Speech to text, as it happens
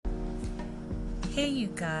Hey you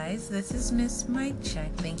guys, this is Miss Mike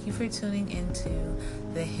Check. Thank you for tuning into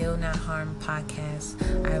the Heal Not Harm podcast.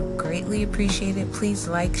 I greatly appreciate it. Please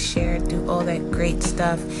like, share, do all that great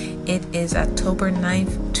stuff. It is October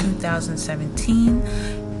 9th, 2017,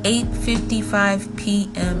 8:55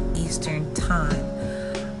 p.m. Eastern Time.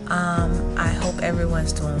 I hope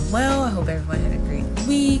everyone's doing well. I hope everyone had a great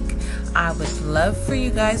week. I would love for you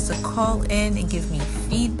guys to call in and give me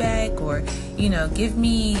feedback or, give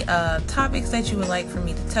me topics that you would like for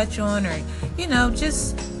me to touch on or,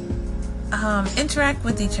 just interact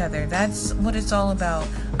with each other. That's what it's all about.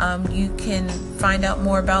 You can find out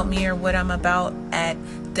more about me or what I'm about at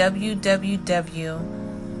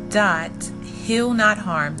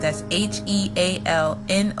www.healnotharm. That's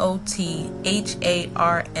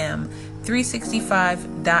HEALNOTHARM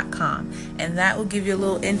 365.com, and that will give you a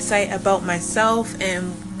little insight about myself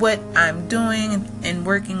and what I'm doing and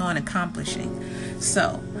working on accomplishing.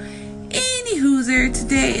 So, anywhoozer,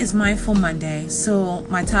 today is Mindful Monday. So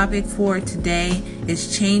my topic for today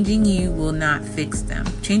is changing you will not fix them.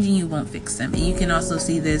 Changing you won't fix them. And you can also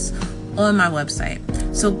see this on my website.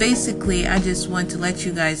 So basically, I just want to let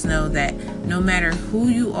you guys know that no matter who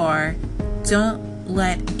you are, don't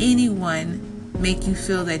let anyone make you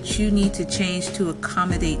feel that you need to change to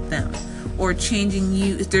accommodate them, or changing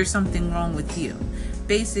you if there's something wrong with you.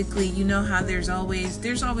 Basically, you know how there's always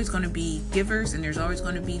going to be givers and there's always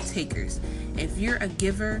going to be takers. If you're a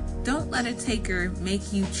giver, don't let a taker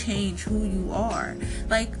make you change who you are.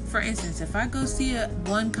 Like, for instance, if I go see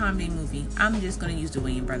one comedy movie, I'm just going to use the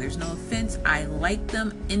Williams Brothers. No offense, I like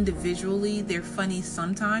them individually. They're funny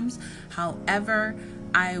sometimes. However,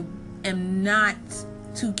 I am not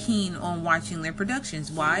too keen on watching their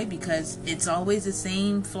productions. Why? Because it's always the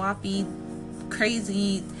same floppy,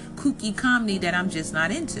 crazy, kooky comedy that I'm just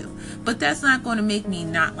not into. But that's not going to make me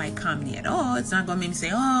not like comedy at all. It's not going to make me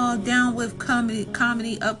say, oh, down with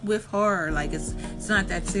comedy, up with horror. Like, it's not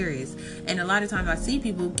that serious. And a lot of times I see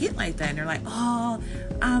people get like that and they're like, oh,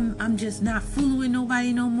 I'm just not fooling with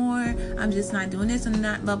nobody no more. I'm just not doing this and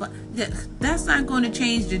that, blah, blah. That's not going to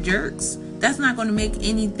change the jerks. That's not going to make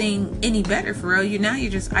anything any better for real. You're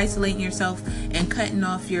just isolating yourself and cutting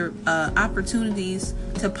off your opportunities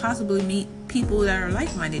to possibly meet people that are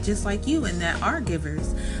like-minded, just like you, and that are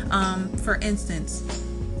givers. For instance,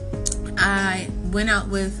 I went out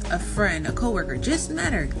with a friend, a coworker, just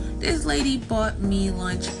met her. This lady bought me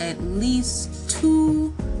lunch at least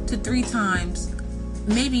 2 to 3 times,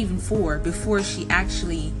 maybe even 4, before she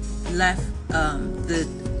actually left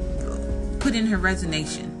put in her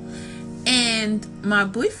resignation. And my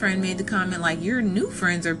boyfriend made the comment like, your new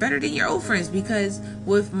friends are better than your old friends, because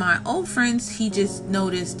with my old friends, he just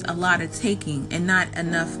noticed a lot of taking and not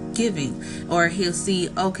enough giving. Or he'll see,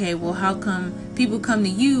 okay, well, how come people come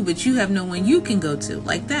to you, but you have no one you can go to,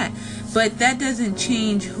 like that. But that doesn't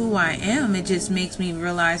change who I am. It just makes me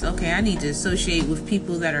realize, okay, I need to associate with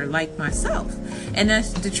people that are like myself. And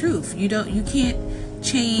that's the truth. You can't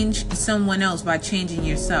change someone else by changing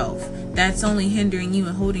yourself. That's only hindering you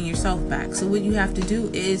and holding yourself back. So what you have to do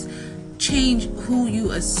is change who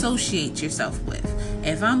you associate yourself with.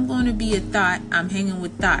 If I'm going to be a thought, I'm hanging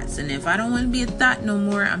with thoughts. And if I don't want to be a thought no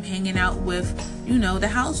more, I'm hanging out with, the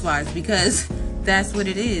housewives, because that's what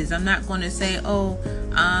it is. I'm not going to say, oh,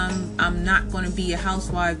 I'm not going to be a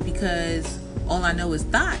housewife because all I know is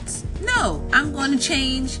thoughts. No, I'm going to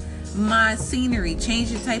change my scenery,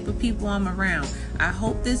 change the type of people I'm around. I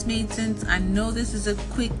hope this made sense. I know this is a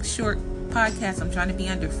quick, short podcast. I'm trying to be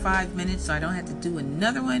under 5 minutes so I don't have to do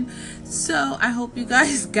another one. So I hope you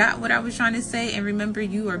guys got what I was trying to say. And remember,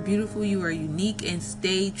 you are beautiful, you are unique, and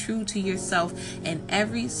stay true to yourself. And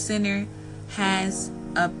every saint has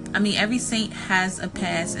a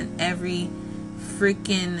past, and every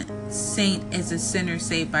freaking saint is a sinner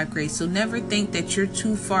saved by grace. So never think that you're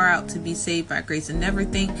too far out to be saved by grace, and never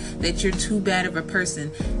think that you're too bad of a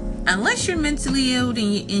person. Unless you're mentally ill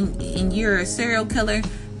and you're a serial killer,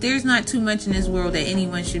 there's not too much in this world that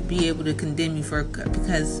anyone should be able to condemn you for,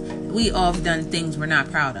 because we all have done things we're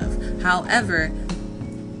not proud of. However,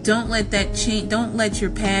 don't let that change. Don't let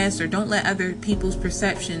your past, or don't let other people's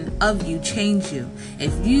perception of you change you.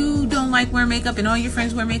 If you don't like wearing makeup and all your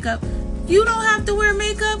friends wear makeup, you don't have to wear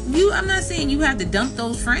makeup. I'm not saying you have to dump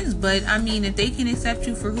those friends, but I mean, if they can accept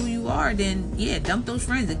you for who you are, then yeah, dump those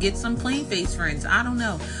friends and get some plain face friends. I don't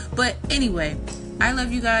know. But anyway, I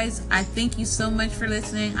love you guys. I thank you so much for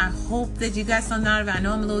listening. I hope that you got something out of it. I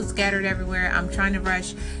know I'm a little scattered everywhere. I'm trying to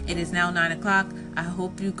rush. It is now 9 o'clock. I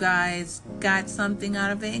hope you guys got something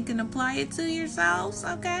out of it and can apply it to yourselves.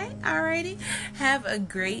 Okay? Alrighty. Have a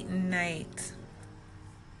great night.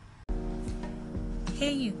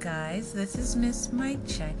 Hey you guys, this is Miss Mike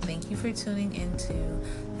Check. Thank you for tuning into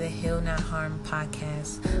the Heal Not Harm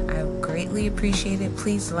podcast. I greatly appreciate it.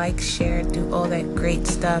 Please like, share, do all that great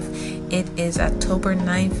stuff. It is October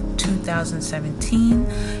 9th, 2017,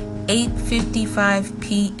 8:55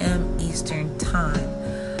 p.m. Eastern Time.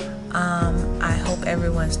 I hope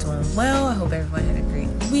everyone's doing well. I hope everyone had a great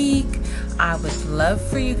week. I would love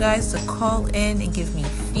for you guys to call in and give me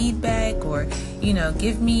feedback, or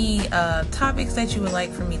give me topics that you would like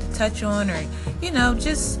for me to touch on, or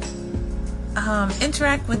just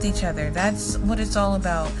interact with each other. That's what it's all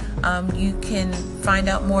about. You can find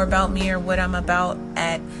out more about me or what I'm about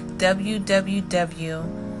at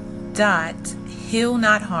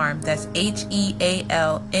www.healnotharm. That's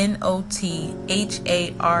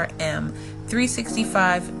HEALNOTHARM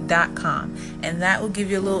 365.com, and that will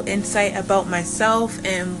give you a little insight about myself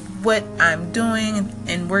and what I'm doing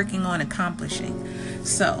and working on accomplishing.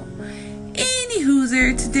 So,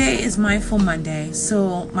 anywho, today is Mindful Monday.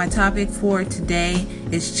 So my topic for today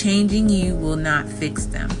is changing you will not fix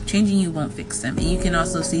them. Changing you won't fix them. And you can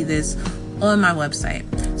also see this on my website.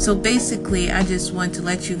 So basically, I just want to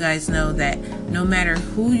let you guys know that no matter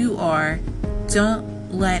who you are,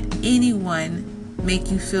 don't let anyone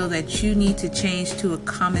make you feel that you need to change to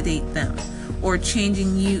accommodate them, or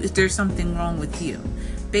changing you if there's something wrong with you.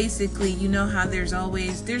 Basically, you know how there's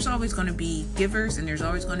always going to be givers and there's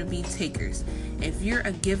always going to be takers. If you're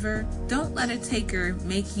a giver, don't let a taker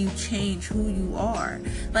make you change who you are.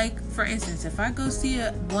 Like, for instance, if I go see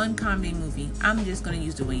one comedy movie, I'm just going to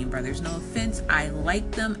use the Williams Brothers. No offense, I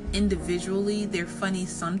like them individually. They're funny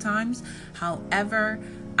sometimes. However,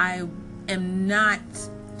 I am not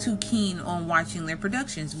too keen on watching their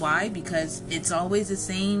productions. Why? Because it's always the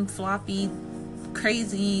same floppy,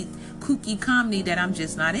 crazy, kooky comedy that I'm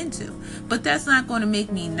just not into. But that's not going to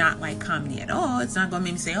make me not like comedy at all. It's not going to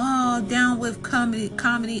make me say, oh, down with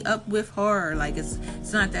comedy, up with horror. Like, it's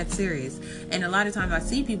not that serious. And a lot of times I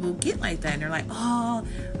see people get like that, and they're like, oh,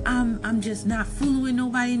 I'm just not fooling with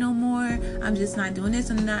nobody no more. I'm just not doing this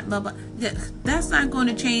and that, blah blah. That's not going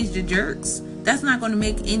to change the jerks. That's not going to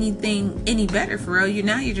make anything any better for real.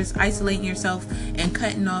 You're just isolating yourself and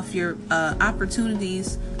cutting off your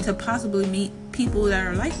opportunities to possibly meet people that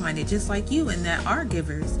are like-minded, just like you, and that are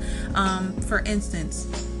givers. For instance,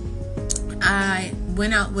 I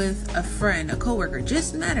went out with a friend, a coworker,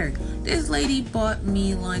 just met her. This lady bought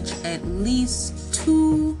me lunch at least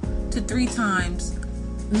 2 to 3 times,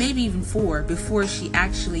 maybe even 4, before she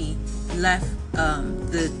actually left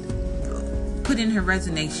put in her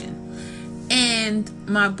resignation. And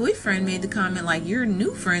my boyfriend made the comment like, your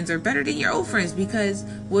new friends are better than your old friends, because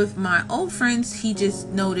with my old friends, he just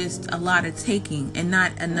noticed a lot of taking and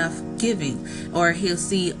not enough giving. Or he'll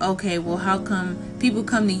see, okay, well, how come people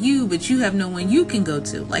come to you, but you have no one you can go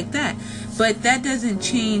to, like that. But that doesn't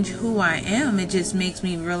change who I am. It just makes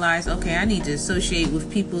me realize, okay, I need to associate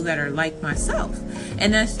with people that are like myself.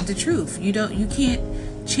 And that's the truth. You can't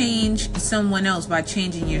change someone else by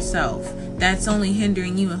changing yourself. That's only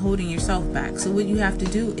hindering you and holding yourself back. So what you have to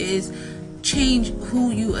do is change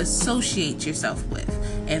who you associate yourself with.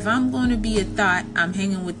 If I'm going to be a thought, I'm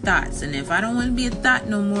hanging with thoughts. And if I don't want to be a thought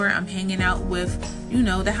no more, I'm hanging out with,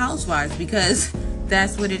 the housewives, because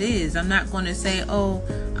that's what it is. I'm not going to say, oh,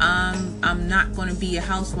 I'm not going to be a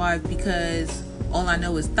housewife because all I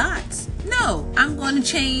know is thoughts. No, I'm going to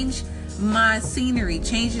change my scenery,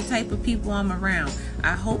 change the type of people I'm around.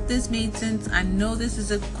 I hope this made sense. I know this is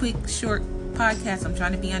a quick, short podcast. I'm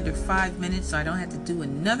trying to be under 5 minutes so I don't have to do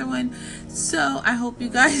another one. So I hope you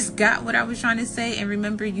guys got what I was trying to say. And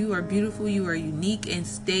remember, you are beautiful, you are unique, and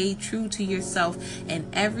stay true to yourself. And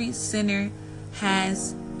every saint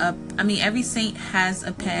has a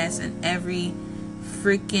past, and every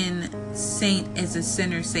freaking saint is a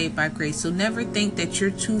sinner saved by grace. So never think that you're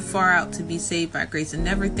too far out to be saved by grace, and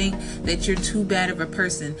never think that you're too bad of a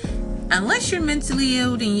person. Unless you're mentally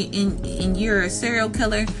ill and you're a serial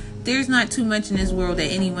killer, there's not too much in this world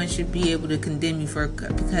that anyone should be able to condemn you for,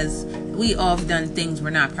 because we all have done things we're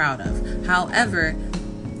not proud of. However,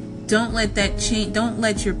 don't let that change. Don't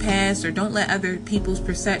let your past, or don't let other people's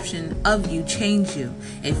perception of you change you.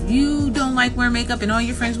 If you don't like wearing makeup and all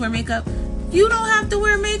your friends wear makeup, you don't have to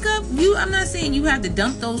wear makeup. I'm not saying you have to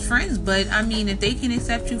dump those friends, but I mean, if they can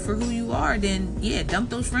accept you for who you are, then yeah, dump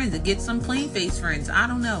those friends and get some plain face friends. I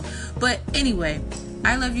don't know. But anyway,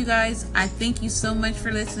 I love you guys. I thank you so much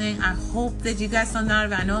for listening. I hope that you got something out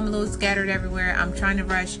of it. I know I'm a little scattered everywhere. I'm trying to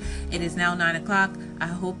rush. It is now 9 o'clock. I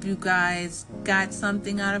hope you guys got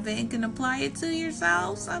something out of it and can apply it to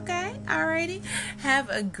yourselves. Okay? Alrighty. Have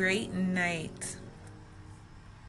a great night.